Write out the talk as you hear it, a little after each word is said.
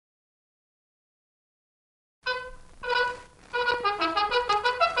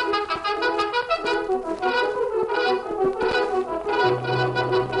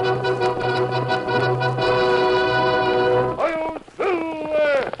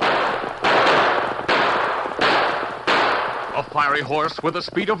fiery horse with the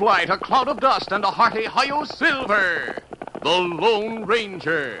speed of light, a cloud of dust, and a hearty hi-yo silver, the Lone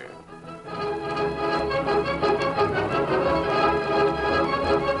Ranger.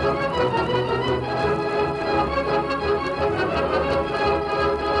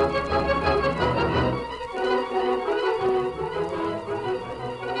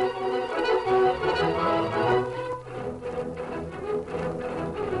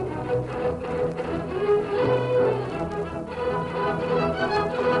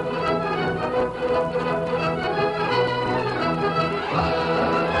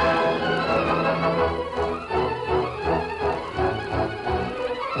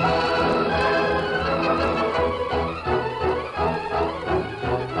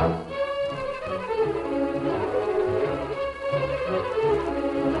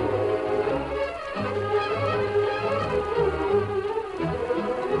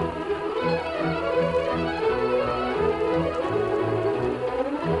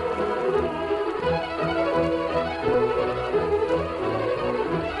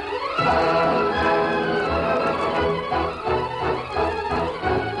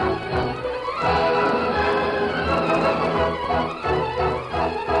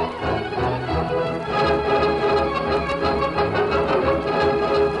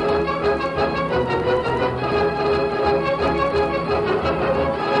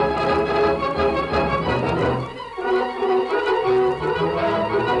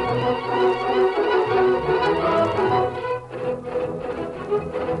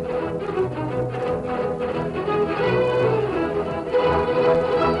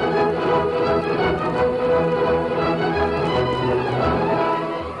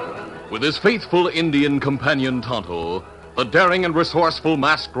 With his faithful Indian companion Tonto, the daring and resourceful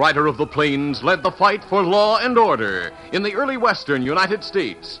masked rider of the plains led the fight for law and order in the early western United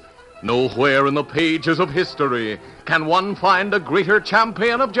States. Nowhere in the pages of history can one find a greater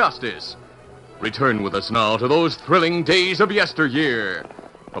champion of justice. Return with us now to those thrilling days of yesteryear.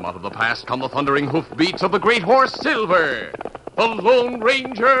 From out of the past come the thundering hoofbeats of the great horse Silver. The Lone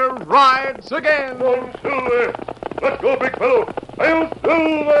Ranger rides again. Oh, Silver! Let's go, big fellow! Hail,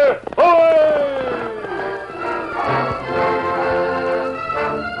 Silver! Away!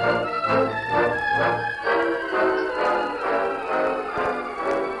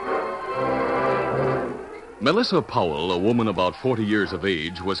 Melissa Powell, a woman about 40 years of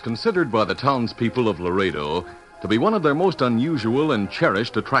age, was considered by the townspeople of Laredo to be one of their most unusual and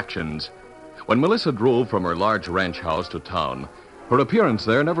cherished attractions. When Melissa drove from her large ranch house to town, her appearance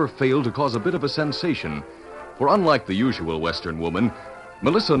there never failed to cause a bit of a sensation. For unlike the usual Western woman,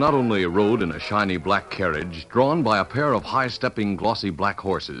 Melissa not only rode in a shiny black carriage drawn by a pair of high-stepping, glossy black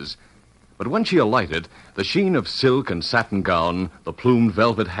horses, but when she alighted, the sheen of silk and satin gown, the plumed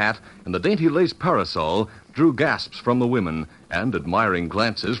velvet hat, and the dainty lace parasol drew gasps from the women and admiring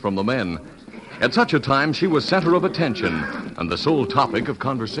glances from the men. At such a time, she was center of attention and the sole topic of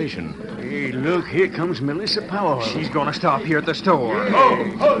conversation. Hey, look, here comes Melissa Powell. She's going to stop here at the store.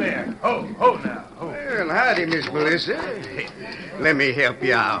 Ho there! Ho now! Ho. Well, howdy, Miss Melissa. Let me help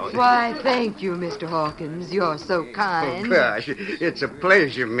you out. Why, thank you, Mr. Hawkins. You're so kind. Oh, gosh, it's a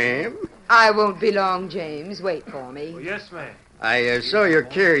pleasure, ma'am. I won't be long, James. Wait for me. Yes, ma'am. I saw your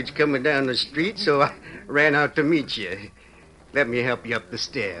carriage coming down the street, so I ran out to meet you. Let me help you up the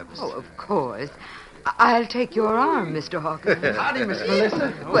steps. Oh, of course. I'll take your arm, Mr. Hawkins. Howdy, Miss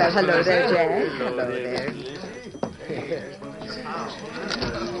Melissa. Well, hello there, Jack. Hello there.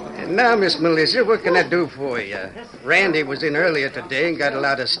 And now, Miss Melissa, what can I do for you? Randy was in earlier today and got a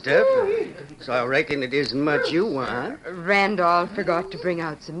lot of stuff, so I reckon it isn't much you want. Randolph forgot to bring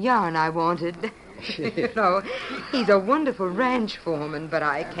out some yarn I wanted. You know, he's a wonderful ranch foreman, but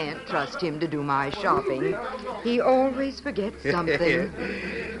I can't trust him to do my shopping. He always forgets something.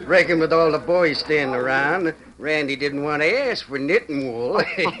 Reckon with all the boys standing around, Randy didn't want to ask for knitting wool.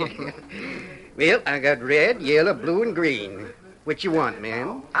 Well, I got red, yellow, blue, and green. What you want,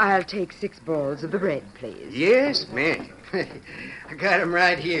 ma'am? I'll take 6 balls of the red, please. Yes, ma'am. I got 'em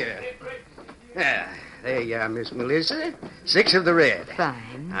right here. Ah, there you are, Miss Melissa. 6 of the red.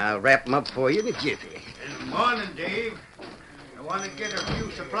 Fine. I'll wrap 'em up for you in a jiffy. Good morning, Dave. I want to get a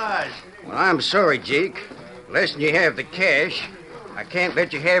few supplies. Well, I'm sorry, Jake. Unless you have the cash, I can't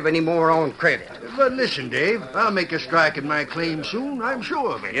let you have any more on credit. But listen, Dave, I'll make a strike at my claim soon. I'm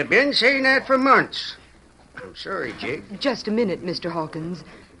sure of it. You've been saying that for months. I'm sorry, Jake. Just a minute, Mr. Hawkins.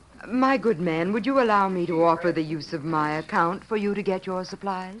 My good man, would you allow me to offer the use of my account for you to get your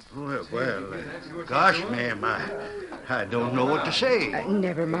supplies? Gosh, ma'am, I don't know what to say.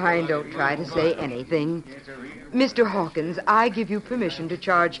 Never mind. Don't try to say anything. Mr. Hawkins, I give you permission to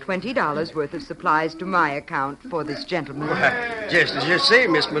charge $20 worth of supplies to my account for this gentleman. Why, just as you say,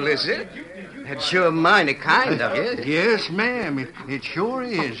 Miss Melissa. That's sure mighty kind of you. Yes, ma'am, it sure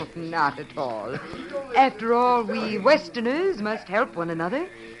is. Not at all. After all, we Westerners must help one another.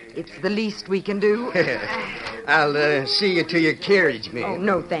 It's the least we can do. I'll see you to your carriage, ma'am. Oh,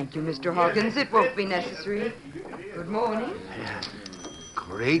 no, thank you, Mr. Hawkins. It won't be necessary. Good morning.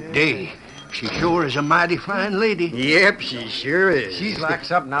 Great day. She sure is a mighty fine lady. Yep, she sure is. She's like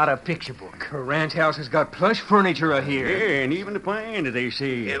something out of a picture book. Her ranch house has got plush furniture out here. Yeah, and even the plan they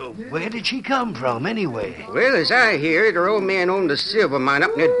see. Where did she come from, anyway? Well, as I hear it, her old man owned a silver mine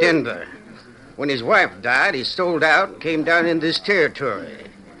up near Denver. When his wife died, he sold out and came down in this territory.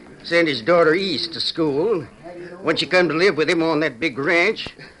 Sent his daughter east to school. When she come to live with him on that big ranch,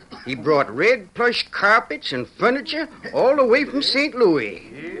 he brought red plush carpets and furniture all the way from St. Louis.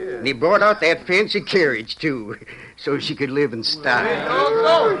 And he brought out that fancy carriage, too, so she could live in style.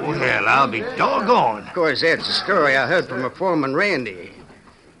 Well, I'll be doggone. Of course, that's a story I heard from her foreman, Randy.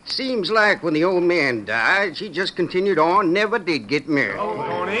 Seems like when the old man died, she just continued on, never did get married.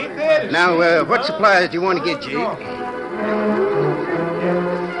 Now, what supplies do you want to get, Jake?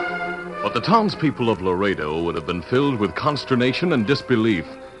 But the townspeople of Laredo would have been filled with consternation and disbelief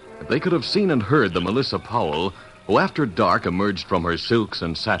if they could have seen and heard the Melissa Powell, who after dark emerged from her silks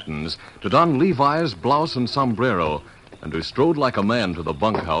and satins to don Levi's blouse and sombrero, and who strode like a man to the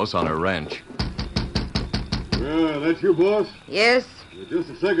bunkhouse on her ranch. Yeah, that's you, boss? Yes? Just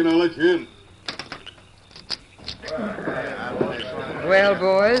a second, I'll let you in. Well,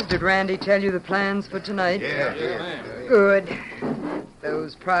 boys, did Randy tell you the plans for tonight? Yeah. Good.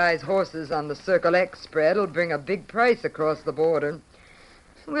 Those prize horses on the Circle X spread will bring a big price across the border.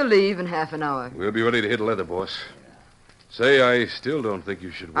 We'll leave in half an hour. We'll be ready to hit leather, boss. Say, I still don't think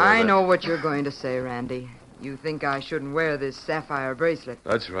you should wear I that. know what you're going to say, Randy. You think I shouldn't wear this sapphire bracelet.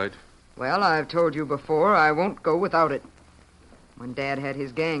 That's right. Well, I've told you before, I won't go without it. When Dad had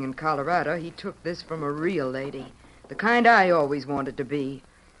his gang in Colorado, he took this from a real lady. The kind I always wanted to be.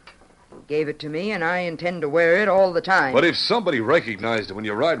 He gave it to me, and I intend to wear it all the time. But if somebody recognized it when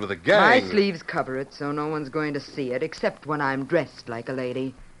you ride with a gang... My sleeves cover it, so no one's going to see it, except when I'm dressed like a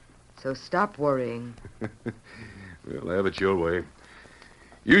lady. So stop worrying. Well, have it your way.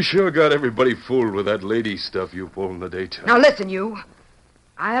 You sure got everybody fooled with that lady stuff you pull in the daytime. Now listen, you.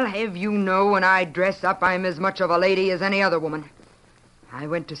 I'll have you know when I dress up, I'm as much of a lady as any other woman. I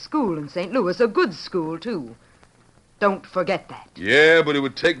went to school in St. Louis, a good school, too. Don't forget that. Yeah, but it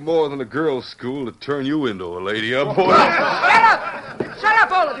would take more than a girls' school to turn you into a lady, huh, boy? Shut up! Shut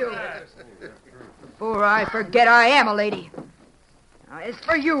up, all of you! Before I forget I am a lady. Now, as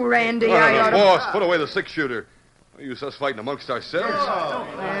for you, Randy, I ought to... Boss, put away the six-shooter. Don't use us fighting amongst ourselves.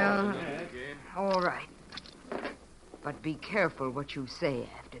 Well, all right. But be careful what you say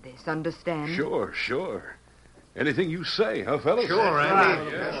after this, understand? Sure. Anything you say, huh, fellas? Sure,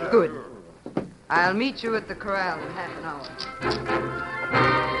 Randy. Good. I'll meet you at the corral in half an hour.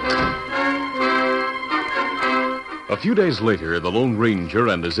 A few days later, the Lone Ranger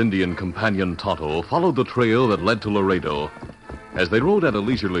and his Indian companion Tonto followed the trail that led to Laredo. As they rode at a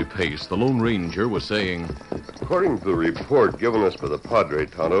leisurely pace, the Lone Ranger was saying, According to the report given us by the Padre,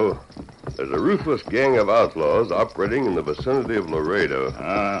 Tonto, there's a ruthless gang of outlaws operating in the vicinity of Laredo.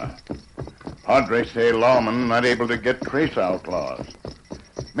 Padre say lawmen not able to get trace outlaws.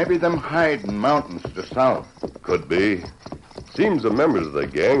 Maybe them hide in mountains to south. Could be. Seems the members of the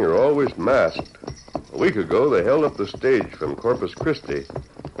gang are always masked. A week ago, they held up the stage from Corpus Christi.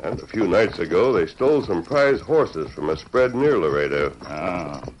 And a few nights ago, they stole some prize horses from a spread near Laredo.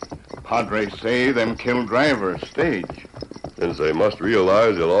 Padre say them kill driver's stage. Since they must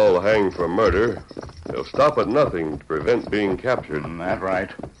realize they'll all hang for murder, they'll stop at nothing to prevent being captured. That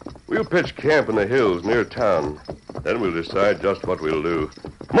right. We'll pitch camp in the hills near town. Then we'll decide just what we'll do.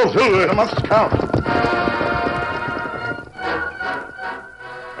 Come on, Silver! Come on, scout.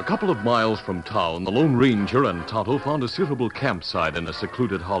 A couple of miles from town, the Lone Ranger and Tonto found a suitable campsite in a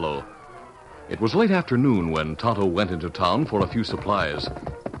secluded hollow. It was late afternoon when Tonto went into town for a few supplies.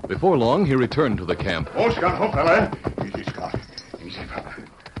 Before long, he returned to the camp. Oh, Scout, oh, fella. Easy, Scout. Easy, fella.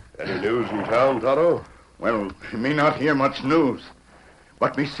 Any news in town, Tonto? Well, you may not hear much news.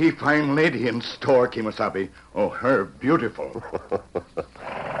 But me see fine lady in store, Kimasabi. Oh, her beautiful.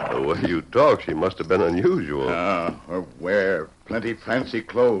 The way you talk, she must have been unusual. Her wear plenty fancy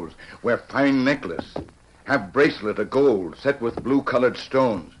clothes. Wear fine necklace. Have bracelet of gold set with blue-colored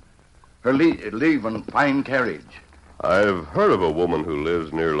stones. Her leaving fine carriage. I've heard of a woman who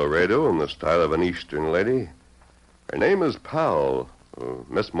lives near Laredo in the style of an Eastern lady. Her name is Powell,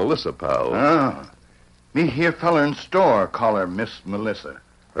 Miss Melissa Powell. Ah. Me hear feller in store call her Miss Melissa.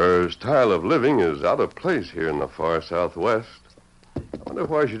 Her style of living is out of place here in the far Southwest. I wonder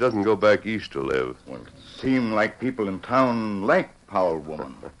why she doesn't go back east to live. Well, it seem like people in town like Powell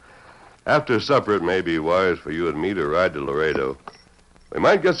woman. After supper, it may be wise for you and me to ride to Laredo. We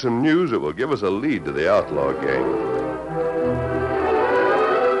might get some news that will give us a lead to the outlaw gang.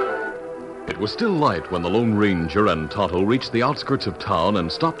 It was still light when the Lone Ranger and Tonto reached the outskirts of town and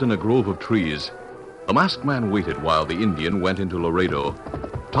stopped in a grove of trees. The masked man waited while the Indian went into Laredo.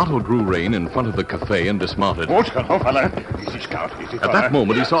 Tonto drew rein in front of the cafe and dismounted. Scout, oh, fella. Easy, Scout, easy, At that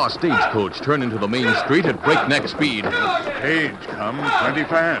moment, he saw a stagecoach turn into the main street at breakneck speed. Stage come plenty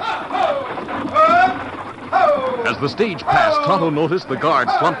fast. As the stage passed, Tonto noticed the guard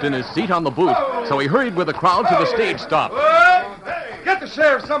slumped in his seat on the boot, so he hurried with the crowd to the stage stop. Get the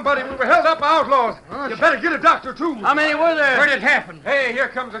sheriff, somebody. We were held up by outlaws. You better get a doctor, too. How many were there? Where did it happen? Hey, here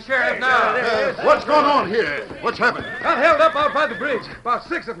comes the sheriff now. What's going on here? What's happened? Got held up out by the bridge. About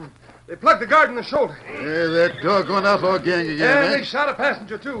 6 of them. They plugged the guard in the shoulder. That doggone outlaw gang again, And they shot a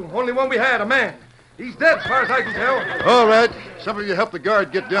passenger, too. Only one we had, a man. He's dead, as far as I can tell. All right. Some of you help the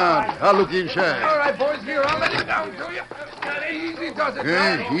guard get down. I'll look inside. All right, boys, here. I'll let you down to you. Easy does it.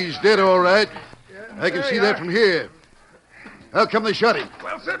 Yeah, he's dead, all right. I can see that from here. How come they shot him?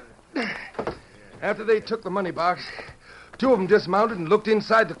 Well, sir, after they took the money box, 2 of them dismounted and looked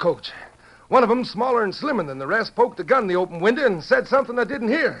inside the coach. One of them, smaller and slimmer than the rest, poked a gun in the open window and said something I didn't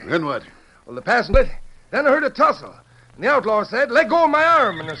hear. Then what? Well, the passenger... Then I heard a tussle. And the outlaw said, "Let go of my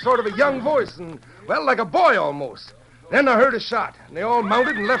arm," in a sort of a young voice, and, well, like a boy almost. Then I heard a shot, and they all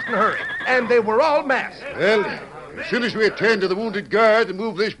mounted and left in a hurry. And they were all masked. Well, as soon as we attend to the wounded guard and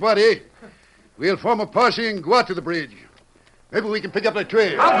move this body, we'll form a posse and go out to the bridge. Maybe we can pick up the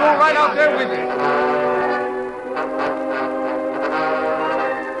trail. I'll go right out there with you.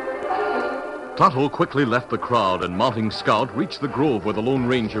 Tonto quickly left the crowd and, mounting Scout, reached the grove where the Lone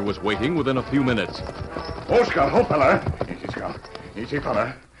Ranger was waiting within a few minutes. Oh, Scout, oh, fella. Easy, Scout. Easy,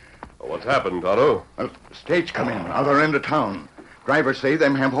 fella. What's happened, Tonto? Stage come in, other end of town. Drivers say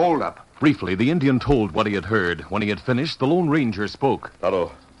them have hold up. Briefly, the Indian told what he had heard. When he had finished, the Lone Ranger spoke.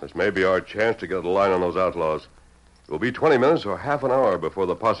 Tonto, this may be our chance to get a line on those outlaws. It will be 20 minutes or half an hour before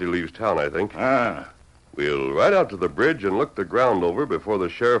the posse leaves town, I think. We'll ride out to the bridge and look the ground over before the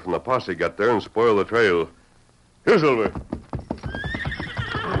sheriff and the posse get there and spoil the trail. Here, Silver.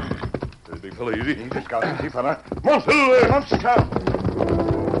 Easy, big fella, easy. Easy, Scout, easy, fella. Come on, Silver. Come on, Scout.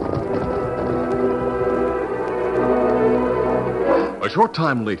 A short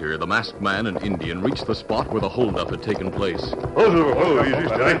time later, the masked man and Indian reached the spot where the holdup had taken place. Oh, Silver, oh, easy,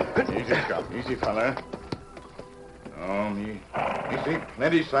 steady. Easy, Scout, easy, fella. Oh, me see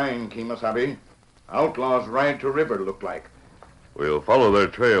plenty sign, Kemosabe. Outlaws ride to river, look like. We'll follow their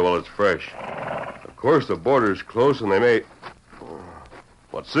trail while it's fresh. Of course, the border's close and they may...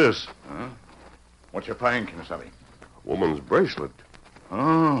 What's this? Huh? What you find, Kemosabe? Woman's bracelet.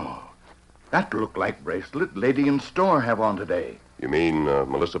 Oh, that look like bracelet lady in store have on today. You mean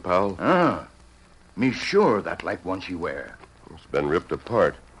Melissa Powell? Me sure that like one she wear. It's been ripped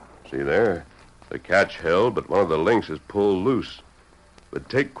apart. See there? The catch held, but one of the links is pulled loose. It'd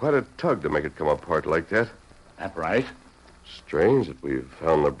take quite a tug to make it come apart like that. That right? Strange that we've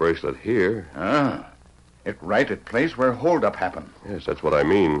found the bracelet here. It right at place where holdup happened. Yes, that's what I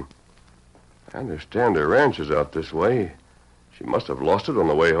mean. I understand her ranch is out this way. She must have lost it on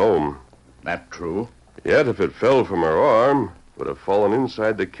the way home. That true? Yet if it fell from her arm, it would have fallen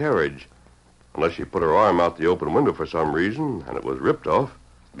inside the carriage. Unless she put her arm out the open window for some reason, and it was ripped off.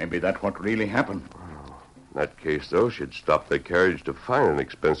 Maybe that's what really happened. In that case, though, she'd stop the carriage to find an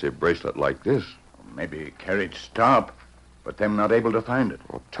expensive bracelet like this. Maybe carriage stop, but them not able to find it.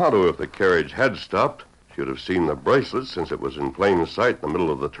 Well, Tonto, if the carriage had stopped, she would have seen the bracelet since it was in plain sight in the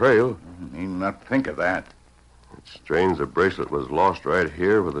middle of the trail. Need not think of that. It's strange the bracelet was lost right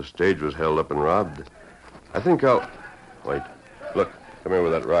here where the stage was held up and robbed. I think I'll... Wait. Look, come here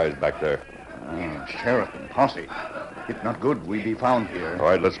with that rise back there. Sheriff and posse. It's not good we be found here. All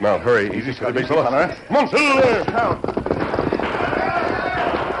right, let's mount. Hurry. Easy, steady, big easy, fella. fella. Come on, Silver.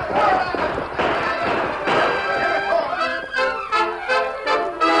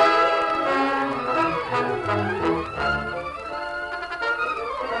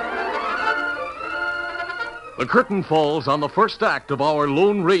 The curtain falls on the first act of our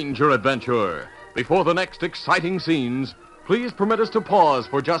Lone Ranger adventure. Before the next exciting scenes, please permit us to pause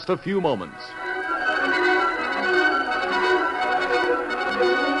for just a few moments.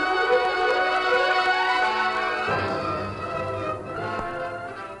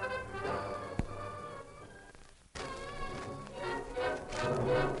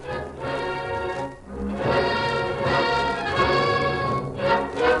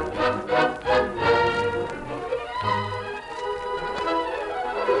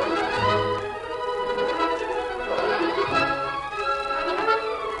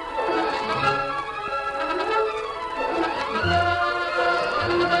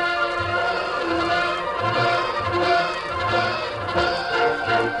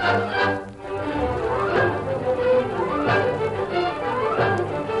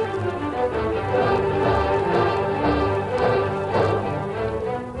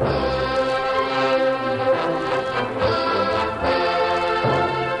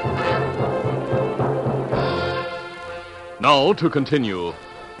 Now to continue.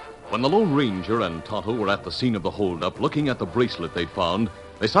 When the Lone Ranger and Tonto were at the scene of the holdup, looking at the bracelet they'd found,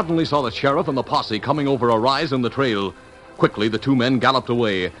 they suddenly saw the sheriff and the posse coming over a rise in the trail. Quickly, the two men galloped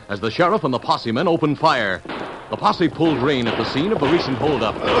away as the sheriff and the posse men opened fire. The posse pulled rein at the scene of the recent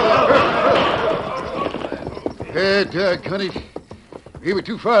holdup. Doggone it. We were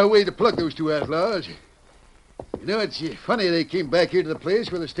too far away to plug those two outlaws. You know, it's funny they came back here to the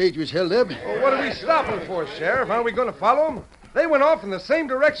place where the stage was held up. Well, what are we stopping for, Sheriff? Aren't we going to follow them? They went off in the same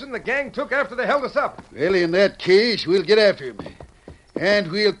direction the gang took after they held us up. Well, in that case, we'll get after them. And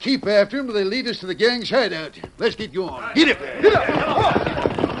we'll keep after them till they lead us to the gang's hideout. Let's get going. Get up! Get up! Come on!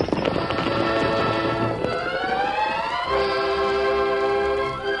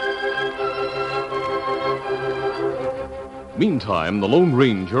 Meantime, the Lone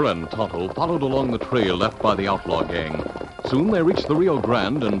Ranger and Tonto followed along the trail left by the outlaw gang. Soon they reached the Rio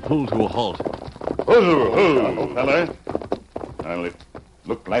Grande and pulled to a halt. Hello, fella. Well, it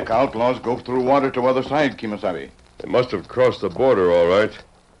looked like outlaws go through water to other side, Kimasabi. They must have crossed the border, all right.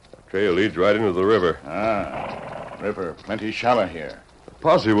 The trail leads right into the river. River plenty shallow here. The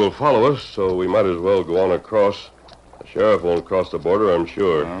posse will follow us, so we might as well go on across. The sheriff won't cross the border, I'm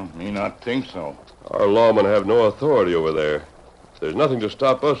sure. Well, me not think so. Our lawmen have no authority over there. There's nothing to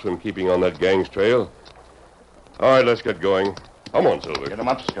stop us from keeping on that gang's trail. All right, let's get going. Come on, Silver. Get 'em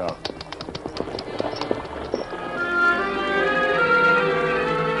up, Scout.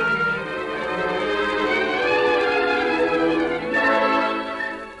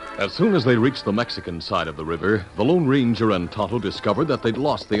 As soon as they reached the Mexican side of the river, the Lone Ranger and Tonto discovered that they'd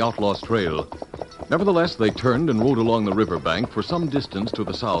lost the outlaws' trail. Nevertheless, they turned and rode along the riverbank for some distance to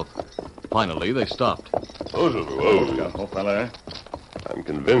the south. Finally, they stopped. Whoa, fella. I'm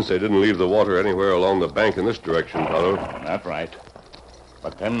convinced they didn't leave the water anywhere along the bank in this direction, Tonto. That's right.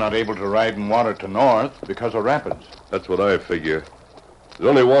 But them not able to ride in water to north because of rapids. That's what I figure. There's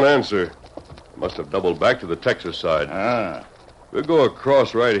only one answer. They must have doubled back to the Texas side. We'll go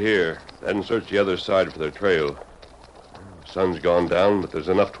across right here, then search the other side for their trail. The sun's gone down, but there's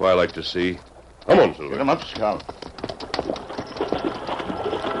enough twilight to see. Come on, Silver. Get 'em up, Scout.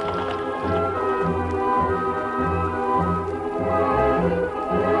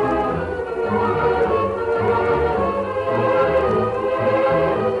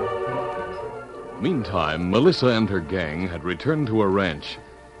 Meantime, Melissa and her gang had returned to a ranch,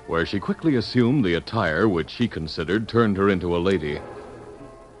 where she quickly assumed the attire which she considered turned her into a lady.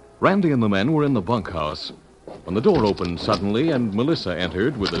 Randy and the men were in the bunkhouse when the door opened suddenly and Melissa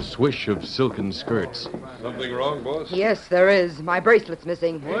entered with a swish of silken skirts. Something wrong, boss? Yes, there is. My bracelet's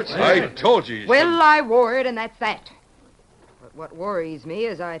missing. What? I told you. Well, I wore it, and that's that. But what worries me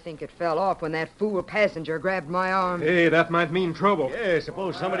is I think it fell off when that fool passenger grabbed my arm. Hey, that might mean trouble. Yeah,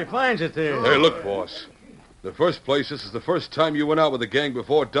 suppose somebody finds it there. Hey, look, boss. In the first place, this is the first time you went out with the gang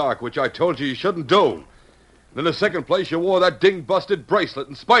before dark, which I told you shouldn't do. And in the second place, you wore that ding-busted bracelet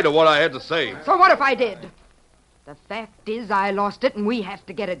in spite of what I had to say. So what if I did? The fact is I lost it, and we have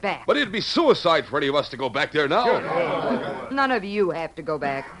to get it back. But it'd be suicide for any of us to go back there now. None of you have to go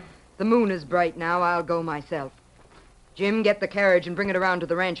back. The moon is bright now. I'll go myself. Jim, get the carriage and bring it around to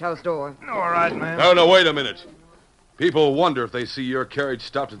the ranch house door. All right, man. No, wait a minute. People wonder if they see your carriage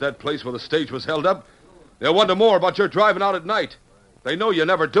stopped at that place where the stage was held up. They'll wonder more about your driving out at night. They know you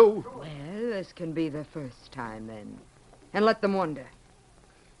never do. Well, this can be the first time, then. And let them wonder.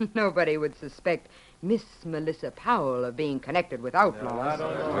 Nobody would suspect Miss Melissa Powell of being connected with outlaws.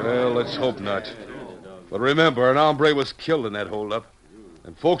 Well, let's hope not. But remember, an hombre was killed in that holdup.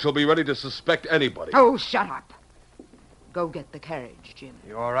 And folks will be ready to suspect anybody. Oh, shut up. Go get the carriage, Jim.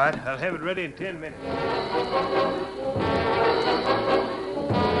 You all right? I'll have it ready in 10 minutes.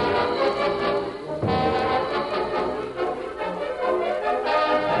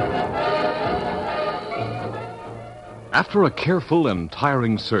 After a careful and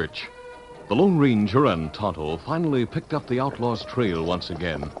tiring search, the Lone Ranger and Tonto finally picked up the outlaws' trail once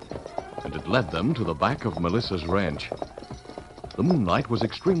again, and it led them to the back of Melissa's ranch. The moonlight was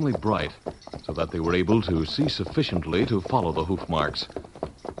extremely bright, so that they were able to see sufficiently to follow the hoof marks.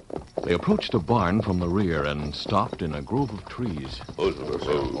 They approached a barn from the rear and stopped in a grove of trees.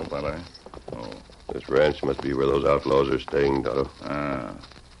 This ranch must be where those outlaws are staying, Tonto.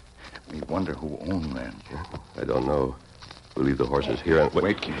 We wonder who owned them. I don't know. We'll leave the horses here and...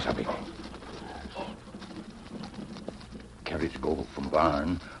 Wait, Kimasabi. Carriage go from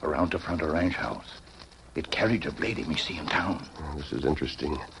barn around to front of ranch house. It carried a lady me see in town. This is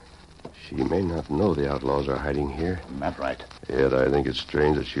interesting. She may not know the outlaws are hiding here. That's right. Yet I think it's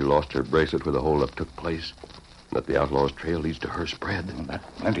strange that she lost her bracelet where the holdup took place, and that the outlaws' trail leads to her spread. That's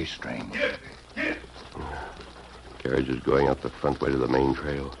plenty strange. Carriage is going out the front way to the main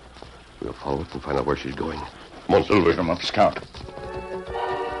trail. We'll follow it and find out where she's going. Come on, Silver. Come up, Scout.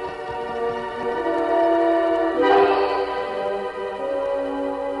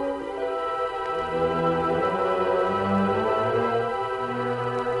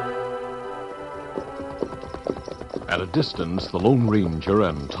 At a distance, the Lone Ranger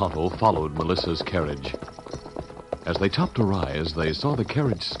and Tonto followed Melissa's carriage. As they topped a rise, they saw the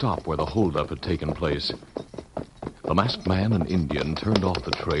carriage stop where the holdup had taken place. The masked man and Indian turned off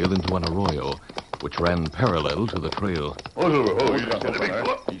the trail into an arroyo, which ran parallel to the trail.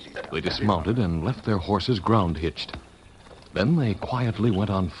 They dismounted and left their horses ground-hitched. Then they quietly went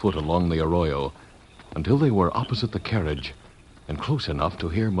on foot along the arroyo until they were opposite the carriage and close enough to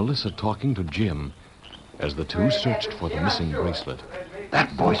hear Melissa talking to Jim as the two searched for the missing bracelet.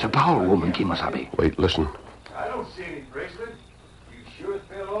 That voice of Powell woman, Kimasabi. Wait, listen. I don't see any bracelet. You sure it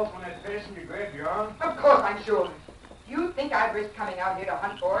fell off when that passenger grabbed your arm? Of course I'm sure. Do you think I'd risk coming out here to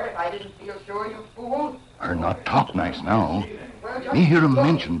hunt for it if I didn't feel sure, you fool? Her not talk nice now. Me hear him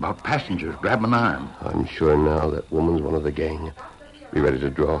mention about passengers grabbing an arm. I'm sure now that woman's one of the gang. Be ready to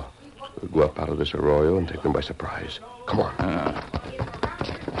draw. We'll go up out of this arroyo and take them by surprise. Come on.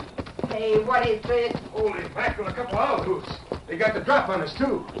 Hey, what is this? Holy mackerel, a couple of outhoofs. They got the drop on us,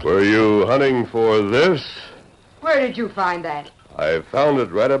 too. Were you hunting for this? Where did you find that? I found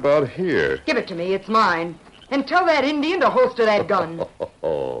it right about here. Give it to me. It's mine. And tell that Indian to holster that gun.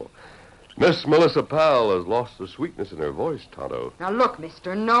 Miss Melissa Powell has lost the sweetness in her voice, Tonto. Now, look,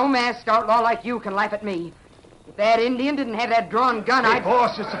 mister, no masked outlaw like you can laugh at me. If that Indian didn't have that drawn gun, Hey, I'd...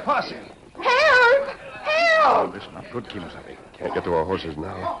 boss, it's a posse. Help! Help! This not good, Kimasabi. Can't get to our horses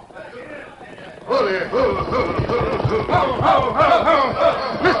now. Miss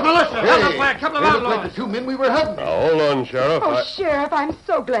Melissa, that looks like a couple of They look outlaws. like the two men we were hunting. Now, hold on, Sheriff. Oh, Sheriff, I'm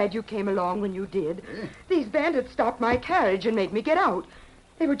so glad you came along when you did. These bandits stopped my carriage and made me get out.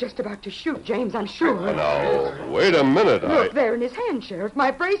 They were just about to shoot James, I'm sure. Now, wait a minute. Look, there in his hand, Sheriff, my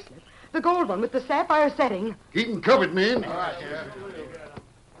bracelet. The gold one with the sapphire setting. Keep him covered, men.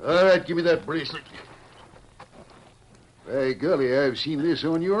 All right, give me that bracelet. By golly, I've seen this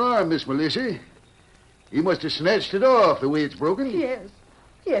on your arm, Miss Melissa. He must have snatched it off the way it's broken. Yes.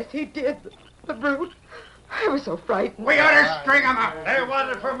 Yes, he did. The brute. I was so frightened. We ought to string them up. They're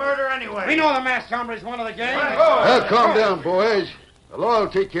wanted for murder anyway. We know the masked hombre's one of the gang. Now, calm down, boys. The law will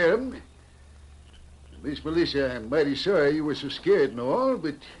take care of him. Miss Melissa, I'm mighty sorry you were so scared and all,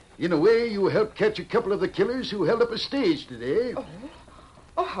 but in a way, you helped catch a couple of the killers who held up a stage today.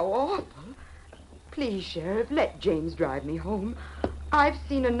 Oh, how awful. Please, Sheriff, let James drive me home. I've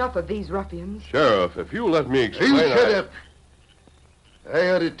seen enough of these ruffians. Sheriff, if you let me explain... You shut up.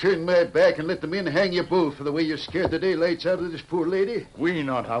 I ought to turn my back and let the men hang you both for the way you scared the daylights out of this poor lady. We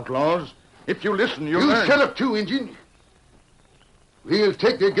not outlaws. If you listen, you'll You learn. shut up too, Injun. We'll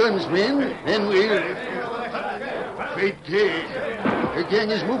take their guns, men, and we'll... Wait, the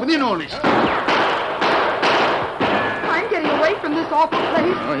gang is moving in on us. I'm getting away from this awful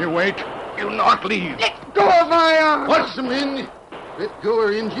place. Oh, you wait. You not leave. Let go of my arm. Watch the men. Let go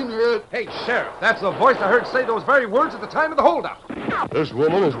of Injun or... Hey, Sheriff, that's the voice I heard say those very words at the time of the holdup. This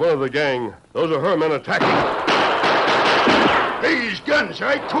woman is one of the gang. Those are her men attacking. Raise guns,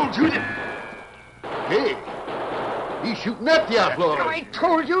 I told you to... Hey, he's shooting at the outlaw. I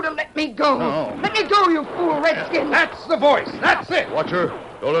told you to let me go. No. Let me go, you fool redskin. That's the voice. That's it. Watch her.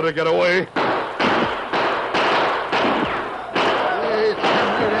 Don't let her get away.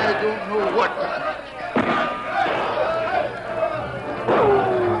 I don't know what.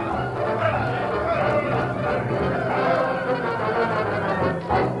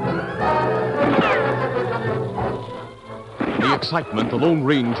 In the excitement, the Lone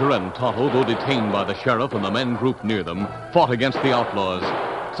Ranger and Tonto, though detained by the sheriff and the men grouped near them, fought against the outlaws.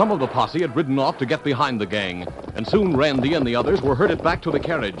 Some of the posse had ridden off to get behind the gang, and soon Randy and the others were herded back to the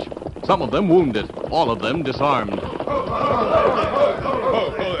carriage. Some of them wounded, all of them disarmed.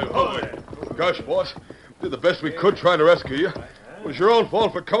 Gosh, boss, we did the best we could trying to rescue you. It was your own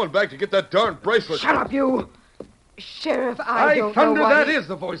fault for coming back to get that darn bracelet. Shut up, you. Sheriff, I don't thunder, know what... that is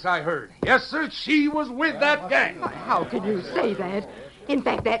the voice I heard. Yes, sir, she was with that gang. How can you say that? In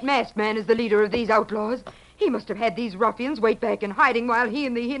fact, that masked man is the leader of these outlaws. He must have had these ruffians wait back in hiding while he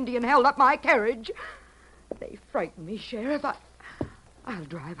and the Indian held up my carriage. They frightened me, Sheriff. I'll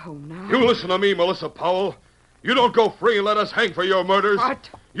drive home now. You listen to me, Melissa Powell. You don't go free and let us hang for your murders.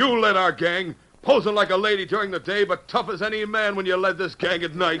 What? You led our gang, posing like a lady during the day, but tough as any man when you led this gang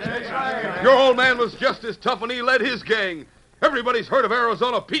at night. Your old man was just as tough when he led his gang. Everybody's heard of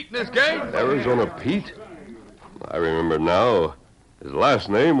Arizona Pete and his gang. Arizona Pete? I remember now. His last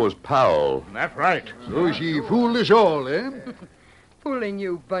name was Powell. That's right. So she fooled us all, eh? Fooling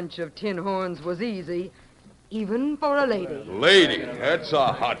you bunch of tin horns was easy, even for a lady. Lady, that's a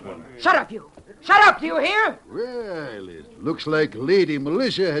hot one. Shut up, you! Shut up, do you hear? Well, it looks like Lady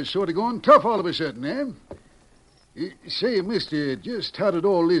Melissa has sort of gone tough all of a sudden, eh? Say, mister, just how did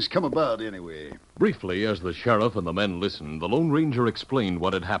all this come about anyway? Briefly, as the sheriff and the men listened, the Lone Ranger explained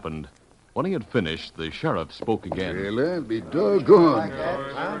what had happened. When he had finished, the sheriff spoke again. Well, I'll be doggone.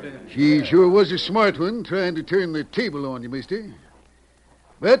 She sure was a smart one trying to turn the table on you, mister.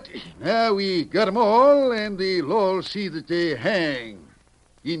 But now we got 'em all, and they'll all see that they hang,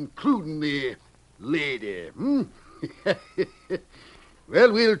 including the lady.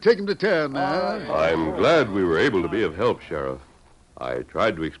 Well, we'll take 'em to town now. I'm glad we were able to be of help, Sheriff. I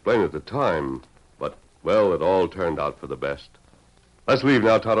tried to explain at the time, but, well, it all turned out for the best. Let's leave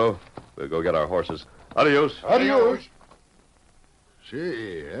now, Tonto. We'll go get our horses. Adios. Adios.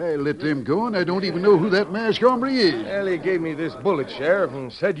 Say, I let them go, and I don't even know who that masked hombre is. Well, he gave me this bullet, Sheriff,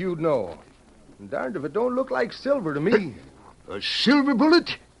 and said you'd know. And darned if it don't look like silver to me. A silver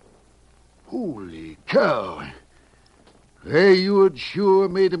bullet? Holy cow. Hey, you had sure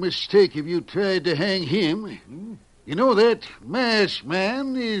made a mistake if you tried to hang him. You know, that masked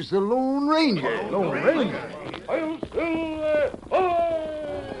man is the Lone Ranger. Lone Ranger? I'll Silver! Away!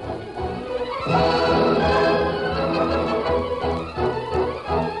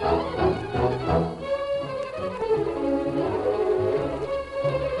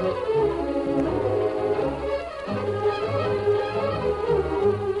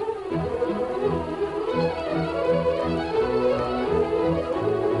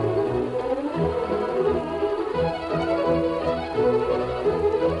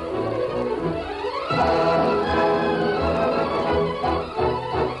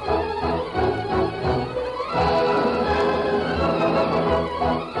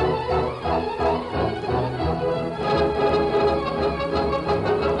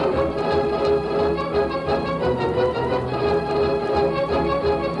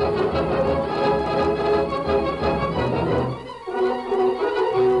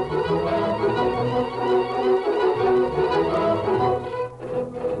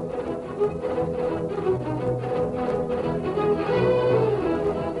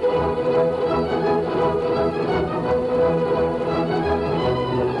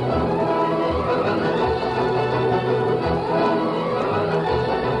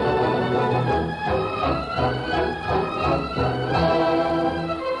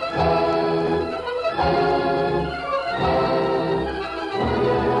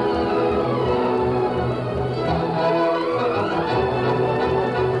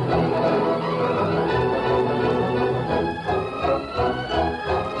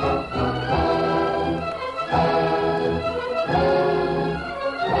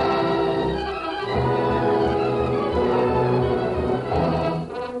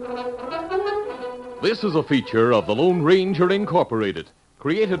 This is a feature of the Lone Ranger Incorporated,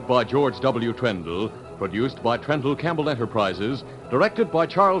 created by George W. Trendle, produced by Trendle Campbell Enterprises, directed by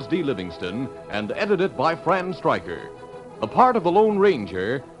Charles D. Livingston, and edited by Fran Stryker. The part of the Lone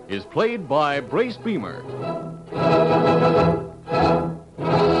Ranger is played by Brace Beamer.